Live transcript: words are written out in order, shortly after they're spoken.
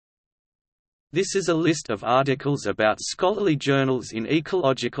This is a list of articles about scholarly journals in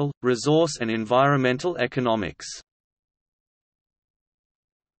ecological, resource and environmental economics.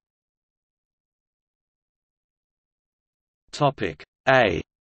 Topic A.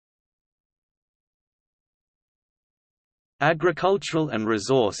 Agricultural and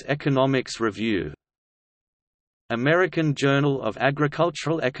Resource Economics Review. American Journal of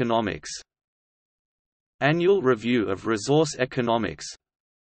Agricultural Economics. Annual Review of Resource Economics.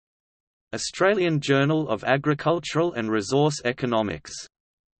 Australian Journal of Agricultural and Resource Economics.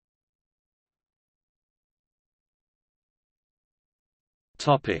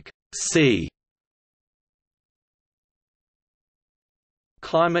 Topic C.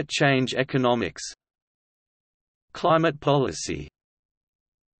 Climate change economics. Climate policy.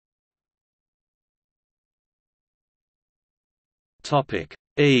 Topic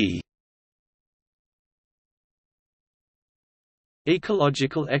E.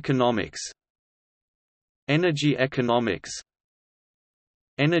 Ecological economics. Energy economics.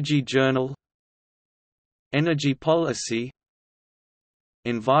 Energy Journal. Energy policy.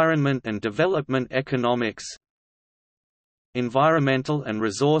 Environment and development economics. Environmental and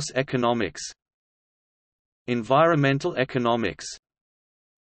resource economics. Environmental economics.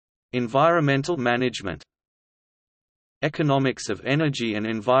 Environmental management. Economics of energy and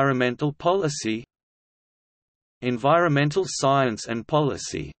environmental policy. Environmental science and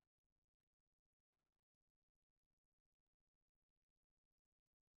policy.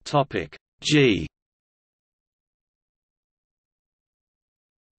 Topic G.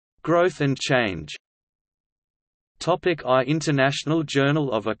 Growth and change. Topic I. International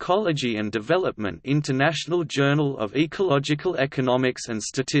Journal of Ecology and Development. International Journal of Ecological Economics and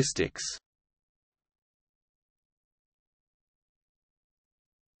Statistics.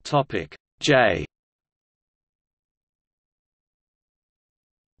 Topic J.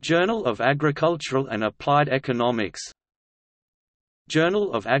 Journal of Agricultural and Applied Economics.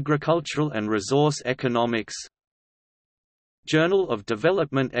 Journal of Agricultural and Resource Economics. Journal of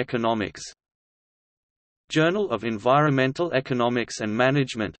Development Economics. Journal of Environmental Economics and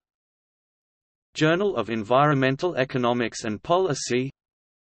Management. Journal of Environmental Economics and Policy.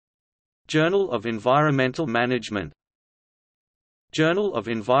 Journal of Environmental Management. Journal of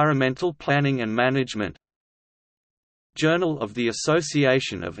Environmental Planning and Management. Journal of the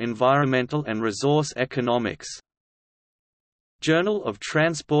Association of Environmental and Resource Economics. Journal of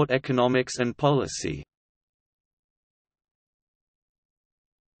Transport Economics and Policy.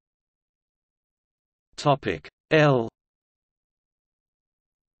 Topic L.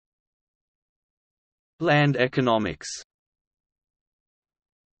 Land economics.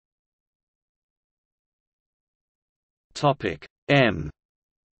 Topic M.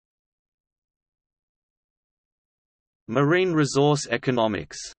 Marine resource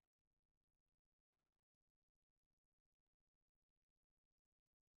economics.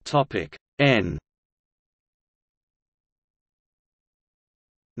 Topic N.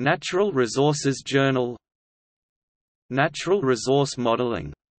 Natural Resources Journal. Natural Resource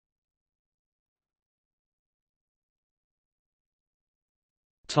Modeling.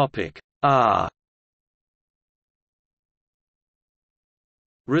 Topic R.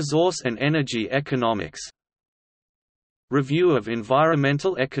 Resource and Energy Economics. Review of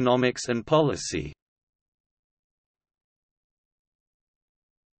Environmental Economics and Policy.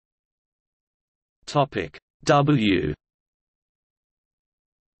 Topic W.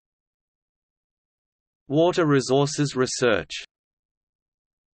 Water Resources Research.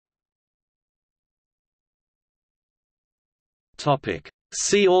 Topic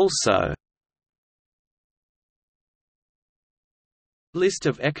See also. List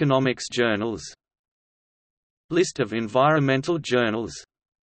of economics journals. List of environmental journals.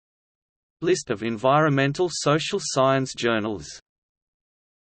 List of environmental social science journals.